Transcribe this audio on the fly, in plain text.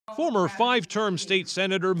Former five-term state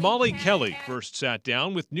senator Molly Kelly first sat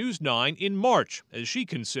down with News 9 in March as she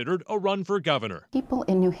considered a run for governor. People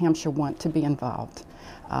in New Hampshire want to be involved.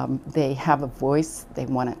 They have a voice, they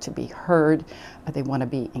want it to be heard, they want to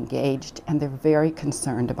be engaged, and they're very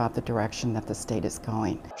concerned about the direction that the state is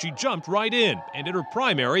going. She jumped right in, and in her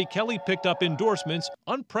primary, Kelly picked up endorsements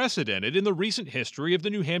unprecedented in the recent history of the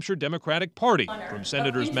New Hampshire Democratic Party from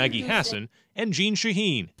Senators Maggie Hassan and Jean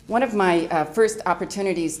Shaheen. One of my first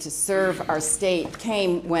opportunities to serve our state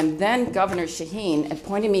came when then Governor Shaheen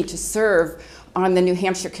appointed me to serve on the New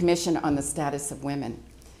Hampshire Commission on the Status of Women.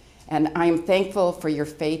 And I am thankful for your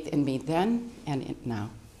faith in me then and now.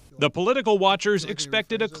 The political watchers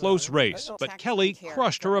expected a close race, but Kelly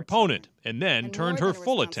crushed her opponent and then turned her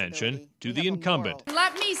full attention to the incumbent.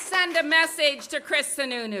 Let me send a message to Chris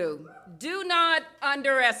Sununu. Do not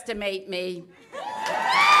underestimate me.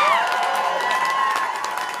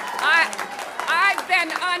 I've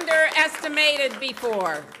been underestimated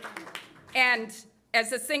before. And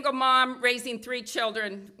as a single mom raising 3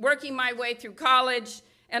 children, working my way through college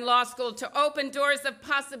and law school to open doors of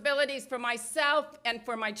possibilities for myself and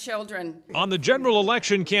for my children. On the general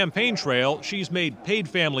election campaign trail, she's made paid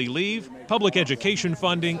family leave, public education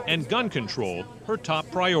funding, and gun control her top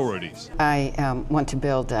priorities. I want to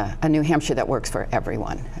build a New Hampshire that works for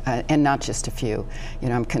everyone, and not just a few. You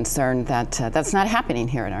know, I'm concerned that that's not happening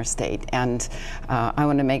here in our state, and I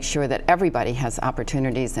want to make sure that everybody has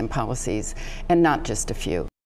opportunities and policies, and not just a few.